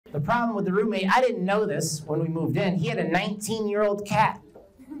The problem with the roommate, I didn't know this when we moved in. He had a 19-year-old cat.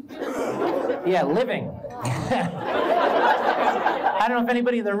 Yeah, living. I don't know if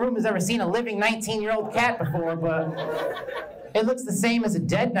anybody in the room has ever seen a living 19-year-old cat before, but it looks the same as a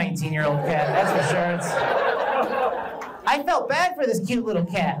dead 19-year-old cat, that's for sure. I felt bad for this cute little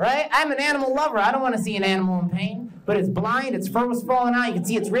cat, right? I'm an animal lover. I don't want to see an animal in pain. But it's blind, its fur was falling out, you can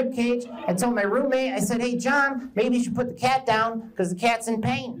see its rib cage. I told my roommate, I said, hey, John, maybe you should put the cat down because the cat's in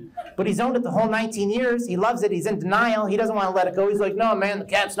pain. But he's owned it the whole 19 years. He loves it. He's in denial. He doesn't want to let it go. He's like, no, man, the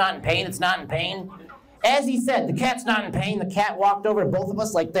cat's not in pain. It's not in pain. As he said, the cat's not in pain. The cat walked over to both of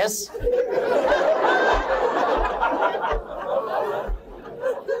us like this.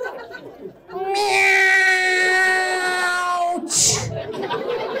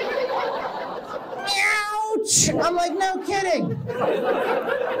 I'm like, no kidding.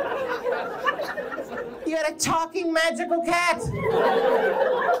 You got a talking magical cat.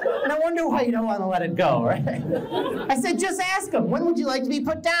 No wonder why you don't want to let it go, right? I said, just ask him, when would you like to be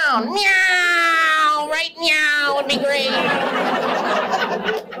put down? Meow, right meow would be great.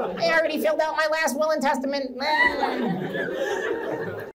 I already filled out my last will and testament.